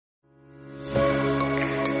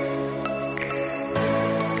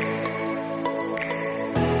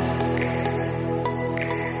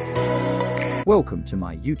Welcome to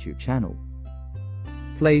my YouTube channel.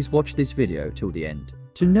 Please watch this video till the end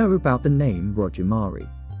to know about the name Rajkumari.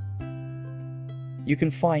 You can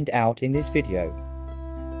find out in this video.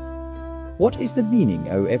 What is the meaning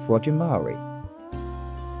of Rajkumari?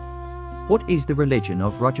 What is the religion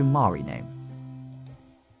of Rajkumari name?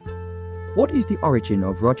 What is the origin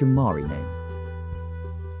of Rajkumari name?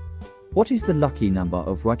 What is the lucky number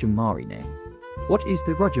of Rajkumari name? What is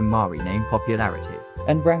the Rajkumari name popularity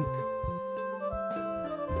and rank?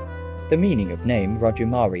 The meaning of name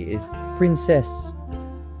Rajkumari is princess.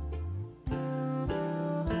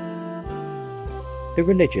 The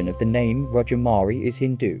religion of the name Rajkumari is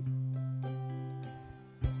Hindu.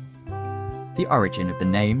 The origin of the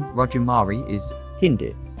name Rajkumari is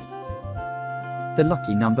Hindi. The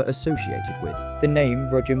lucky number associated with the name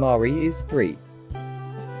Rajkumari is 3.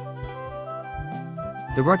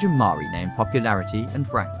 The Rajkumari name popularity and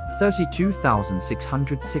rank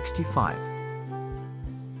 32,665.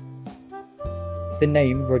 The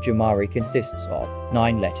name Rajkumari consists of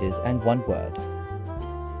 9 letters and 1 word.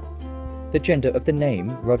 The gender of the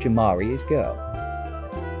name Rajkumari is girl.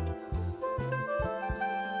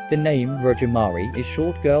 The name Rajkumari is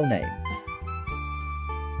short girl name.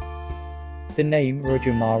 The name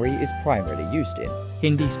Rajkumari is primarily used in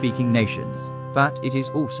Hindi-speaking nations, but it is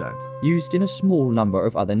also used in a small number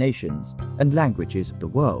of other nations and languages of the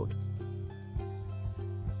world.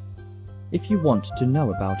 If you want to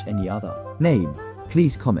know about any other name,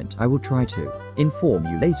 please comment. I will try to inform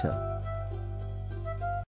you later.